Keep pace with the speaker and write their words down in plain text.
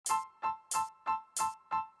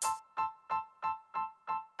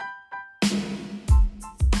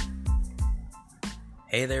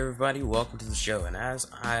Hey there, everybody, welcome to the show. And as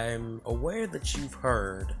I'm aware that you've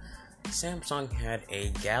heard, Samsung had a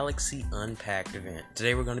Galaxy Unpacked event.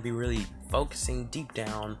 Today we're going to be really focusing deep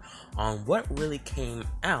down on what really came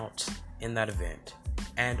out in that event.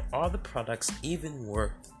 And are the products even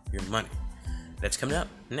worth your money? That's coming up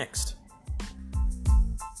next.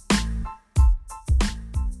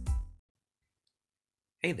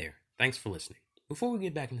 Hey there, thanks for listening. Before we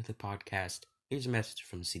get back into the podcast, here's a message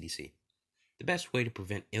from the CDC. The best way to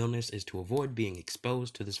prevent illness is to avoid being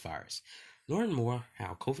exposed to this virus. Learn more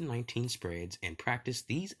how COVID-19 spreads and practice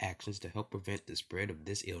these actions to help prevent the spread of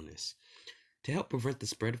this illness. To help prevent the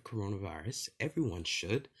spread of coronavirus, everyone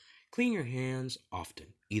should clean your hands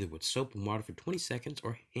often, either with soap and water for 20 seconds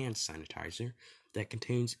or hand sanitizer that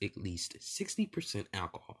contains at least 60%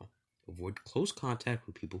 alcohol. Avoid close contact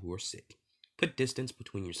with people who are sick. Put distance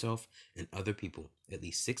between yourself and other people, at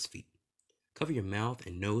least 6 feet. Cover your mouth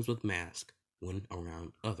and nose with mask when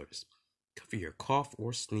around others. Cover your cough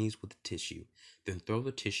or sneeze with a tissue, then throw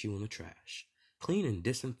the tissue in the trash. Clean and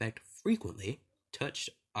disinfect frequently. Touch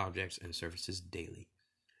objects and surfaces daily.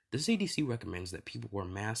 The CDC recommends that people wear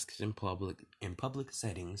masks in public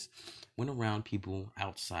settings when around people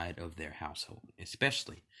outside of their household,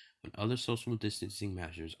 especially when other social distancing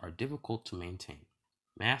measures are difficult to maintain.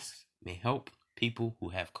 Masks may help people who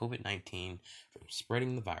have COVID-19 from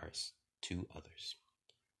spreading the virus to others.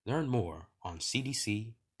 Learn more on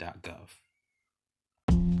cdc.gov.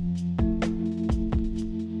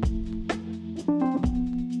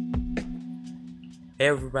 Hey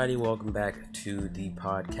everybody, welcome back to the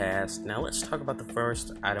podcast. Now let's talk about the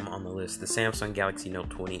first item on the list, the Samsung Galaxy Note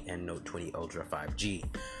 20 and Note 20 Ultra 5G.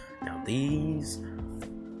 Now these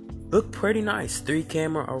look pretty nice.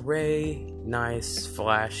 3-camera array, nice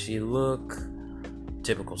flashy look,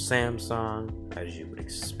 typical Samsung, as you would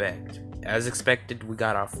expect. As expected, we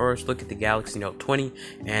got our first look at the Galaxy Note 20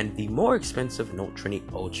 and the more expensive Note 20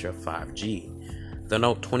 Ultra 5G. The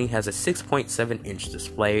Note 20 has a 6.7-inch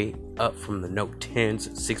display, up from the Note 10's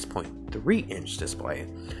 6.3-inch display,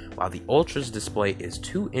 while the Ultra's display is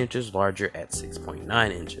 2 inches larger at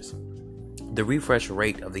 6.9 inches. The refresh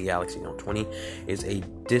rate of the Galaxy Note 20 is a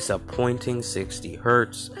disappointing 60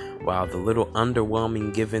 Hz, while the little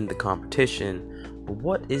underwhelming given the competition. But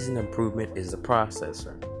what is an improvement is the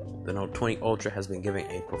processor. The Note 20 Ultra has been given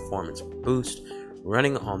a performance boost,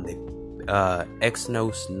 running on the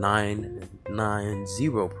Exynos 990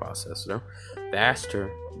 processor,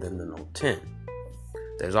 faster than the Note 10.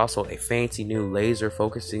 There's also a fancy new laser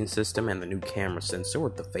focusing system and the new camera sensor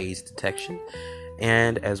with the phase detection,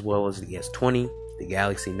 and as well as the S20, the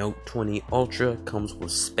Galaxy Note 20 Ultra comes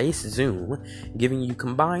with Space Zoom, giving you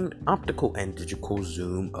combined optical and digital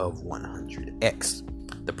zoom of 100x.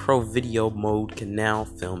 The Pro Video mode can now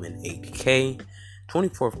film in 8K,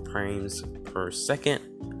 24 frames per second,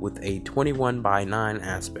 with a 21:9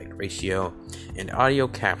 aspect ratio, and audio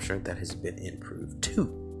capture that has been improved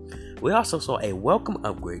too. We also saw a welcome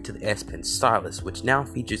upgrade to the S Pen stylus, which now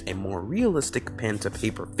features a more realistic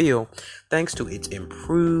pen-to-paper feel thanks to its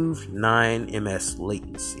improved 9 ms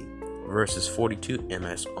latency versus 42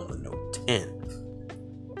 ms on the Note 10.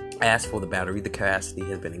 As for the battery, the capacity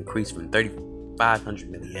has been increased from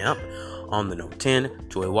 3,500 milliamp on the Note 10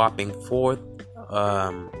 to a whopping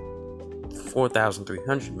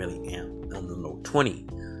 4,300 milliamp on the Note 20.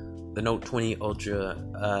 The Note 20 Ultra,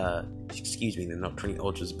 the Note 20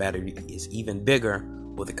 Ultra's battery is even bigger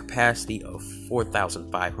with a capacity of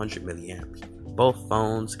 4,500 milliamps. Both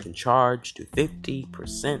phones can charge to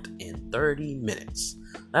 50% in 30 minutes.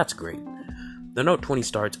 That's great. The Note 20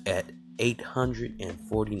 starts at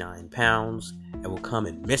 849 pounds and will come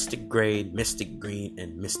in Mystic Gray, Mystic Green,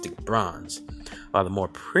 and Mystic Bronze, while the more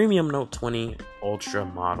premium Note 20 Ultra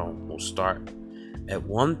model will start at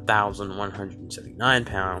 1,179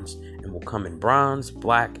 pounds and will come in bronze,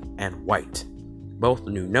 black, and white. Both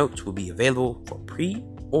new Notes will be available for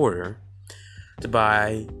pre-order to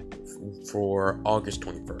buy for August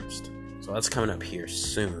 21st. So that's coming up here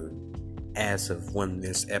soon, as of when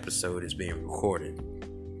this episode is being recorded.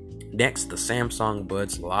 Next, the Samsung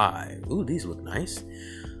Buds Live. Ooh, these look nice.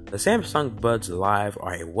 The Samsung Buds Live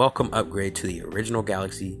are a welcome upgrade to the original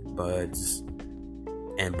Galaxy Buds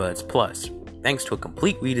and Buds Plus. Thanks to a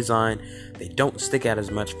complete redesign, they don't stick out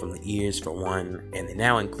as much from the ears for one, and they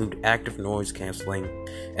now include active noise cancelling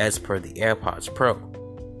as per the AirPods Pro.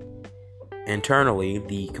 Internally,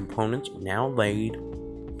 the components are now laid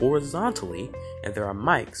horizontally, and there are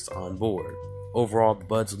mics on board. Overall, the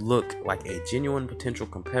Buds look like a genuine potential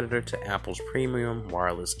competitor to Apple's premium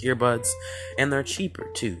wireless earbuds, and they're cheaper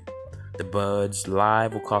too. The Buds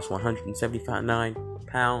Live will cost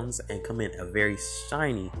 £175 and come in a very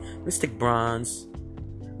shiny Mystic Bronze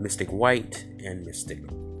Mystic White, and Mystic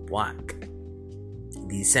Black.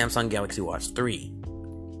 The Samsung Galaxy Watch 3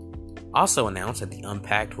 also announced that the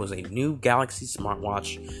Unpacked was a new Galaxy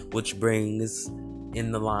smartwatch, which brings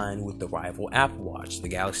in the line with the rival Apple Watch. The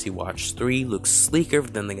Galaxy Watch 3 looks sleeker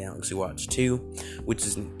than the Galaxy Watch 2, which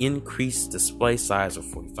is an increased display size of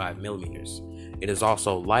 45mm. It is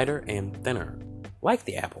also lighter and thinner, like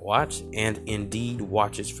the Apple Watch, and indeed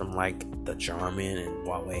watches from like the Garmin and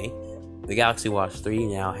Huawei. The Galaxy Watch 3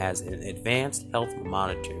 now has an advanced health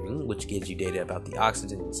monitoring, which gives you data about the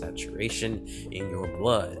oxygen saturation in your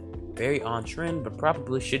blood. Very on trend, but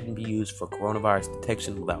probably shouldn't be used for coronavirus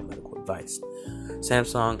detection without medical advice.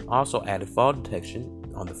 Samsung also added fall detection.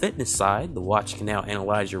 On the fitness side, the watch can now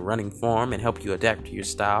analyze your running form and help you adapt to your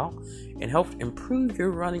style, and help improve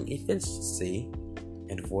your running efficiency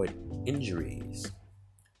and avoid injuries.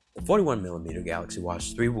 The 41mm Galaxy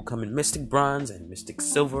Watch 3 will come in Mystic Bronze and Mystic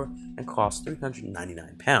Silver and cost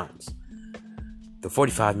 £399. The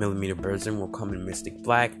 45mm version will come in Mystic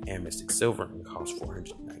Black and Mystic Silver and cost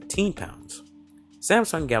 £419.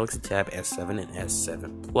 Samsung Galaxy Tab S7 and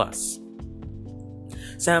S7 Plus.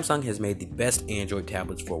 Samsung has made the best Android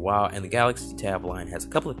tablets for a while, and the Galaxy Tab line has a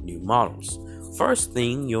couple of new models. First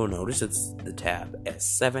thing you'll notice is the Tab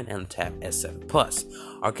S7 and the Tab S7 Plus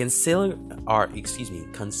are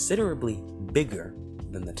considerably bigger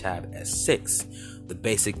than the Tab S6. The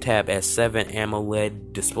basic Tab S7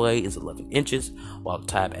 AMOLED display is 11 inches, while the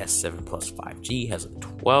Tab S7 Plus 5G has a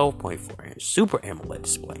 12.4-inch Super AMOLED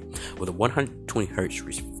display with a 120Hz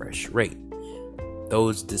refresh rate.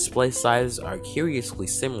 Those display sizes are curiously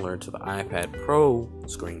similar to the iPad Pro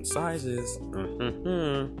screen sizes.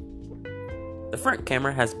 The front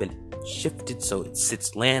camera has been shifted so it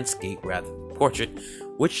sits landscape rather than portrait,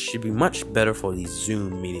 which should be much better for these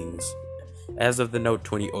Zoom meetings. As of the Note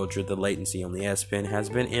 20 Ultra, the latency on the S Pen has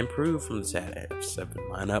been improved from the Tab S7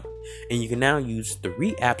 lineup, and you can now use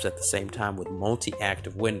 3 apps at the same time with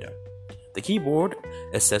multi-active window. The keyboard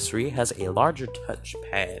accessory has a larger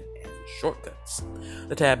touchpad and shortcuts.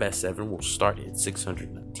 The Tab S7 will start at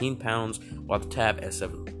 £619, while the Tab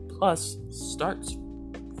S7 Plus starts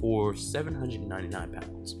for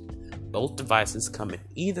 £799. Both devices come in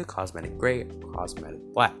either cosmetic gray or cosmetic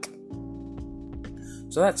black.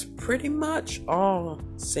 So that's pretty much all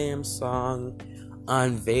Samsung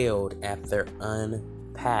unveiled at their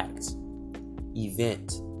Unpacked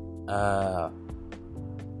event.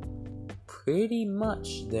 Pretty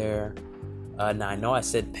much there. Now I know I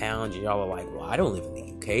said pounds, and y'all are like, well, I don't live in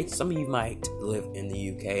the UK. Some of you might live in the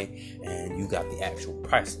UK, and you got the actual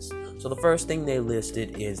prices. So the first thing they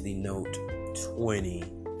listed is the Note 20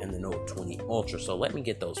 and the Note 20 Ultra. So let me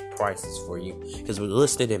get those prices for you, because we're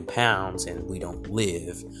listed in pounds, and we don't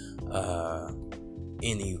live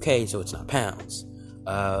in the UK, so it's not pounds.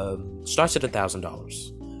 Starts at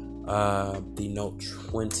 $1,000. The Note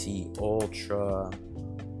 20 Ultra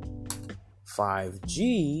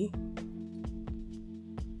 5G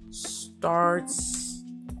starts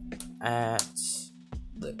at,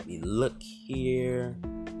 let me look here,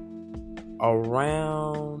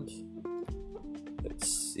 around, let's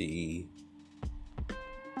see,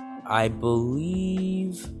 I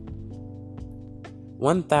believe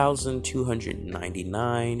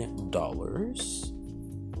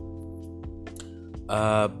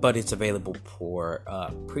 $1,299. But it's available for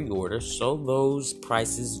pre-order, so those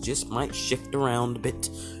prices just might shift around a bit,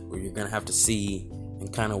 where you're gonna have to see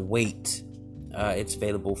and kind of wait. It's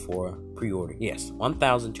available for pre-order. Yes,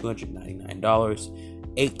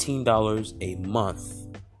 $1,299, $18 a month,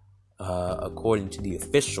 according to the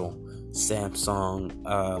official Samsung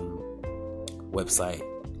website.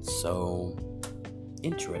 So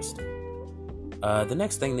interesting. The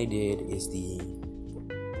next thing they did is the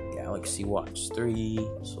Galaxy Watch 3.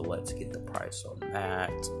 So let's get the price on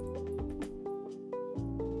that.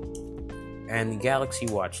 And the Galaxy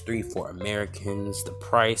Watch 3 for Americans, the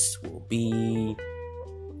price will be,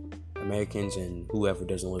 Americans and whoever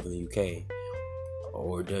doesn't live in the UK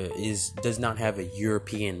or does not have a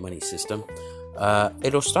European money system,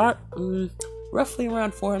 it'll start roughly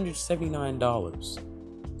around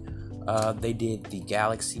 $479. They did the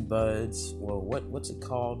Galaxy Buds. Well, what's it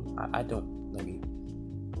called? I don't. Let me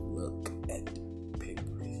look at the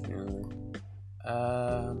paper here.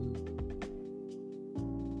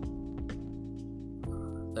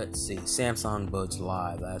 Let's see. Samsung Buds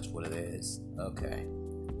Live. That's what it is. Okay.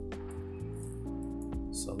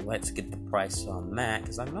 So let's get the price on that,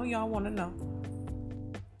 because I know y'all want to know.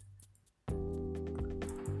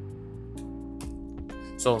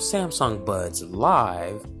 So Samsung Buds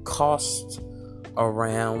Live costs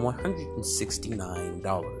around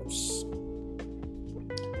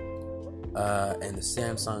 $169. and the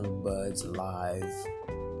Samsung Buds Live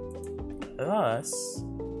Plus.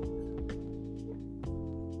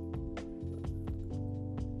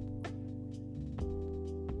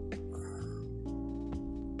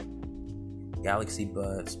 Galaxy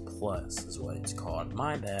Buds Plus is what it's called.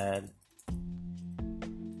 My bad.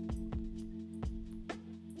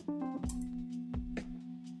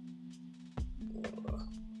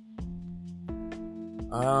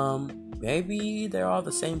 Maybe they're all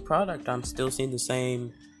the same product. I'm still seeing the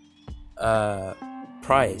same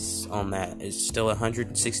price on that. It's still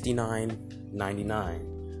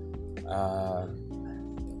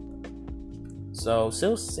 $169.99. So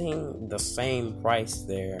still seeing the same price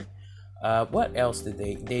there. What else did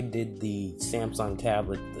they did the Samsung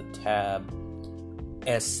tablet, the Tab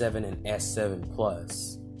S7 and S7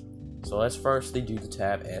 Plus. So let's firstly do the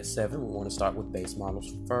Tab S7. We want to start with base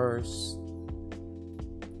models first.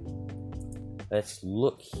 Let's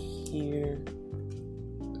look here.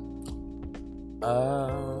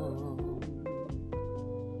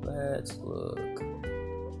 Let's look.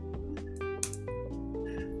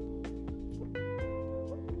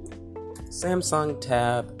 Samsung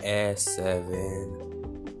Tab S7.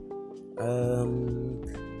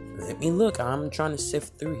 Let me look. I'm trying to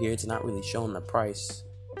sift through here. It's not really showing the price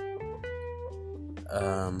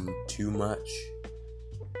too much.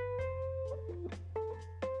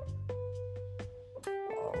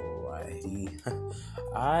 Alrighty.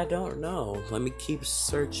 I don't know. Let me keep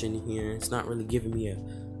searching here. It's not really giving me a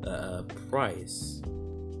price.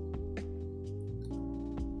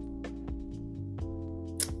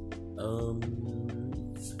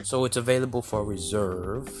 So it's available for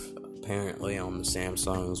reserve, apparently, on the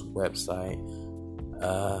Samsung's website.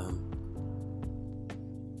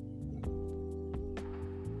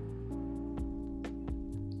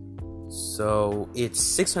 So it's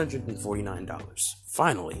 $649.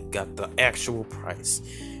 Finally got the actual price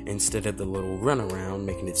instead of the little runaround,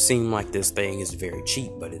 making it seem like this thing is very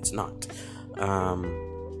cheap, but it's not.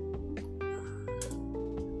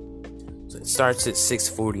 So it starts at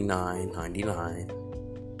 $649.99.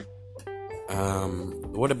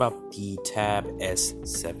 What about the Tab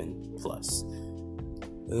S7 Plus?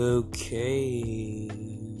 Okay,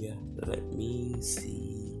 let me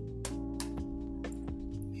see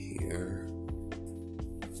here.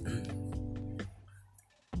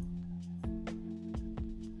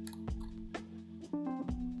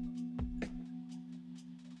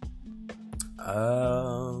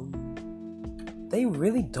 They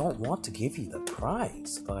really don't want to give you the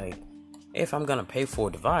price. Like, if I'm gonna pay for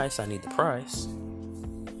a device, I need the price.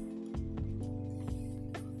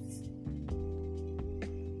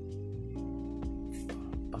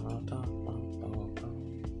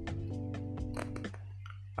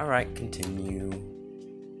 Alright, continue.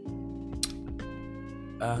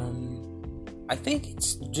 I think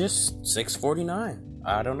it's just $649.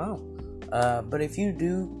 I don't know. But if you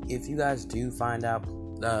guys do find out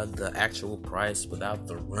the actual price without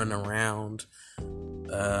the runaround,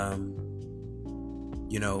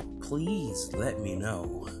 please let me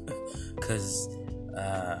know, because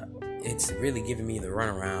it's really giving me the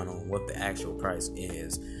runaround on what the actual price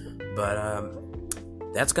is. But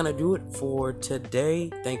that's gonna do it for today.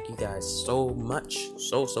 Thank you guys so much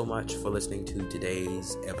for listening to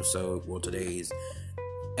today's episode, today's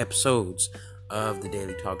episodes of the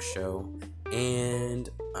Daily Talk Show, and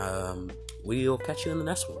we'll catch you in the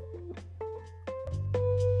next one.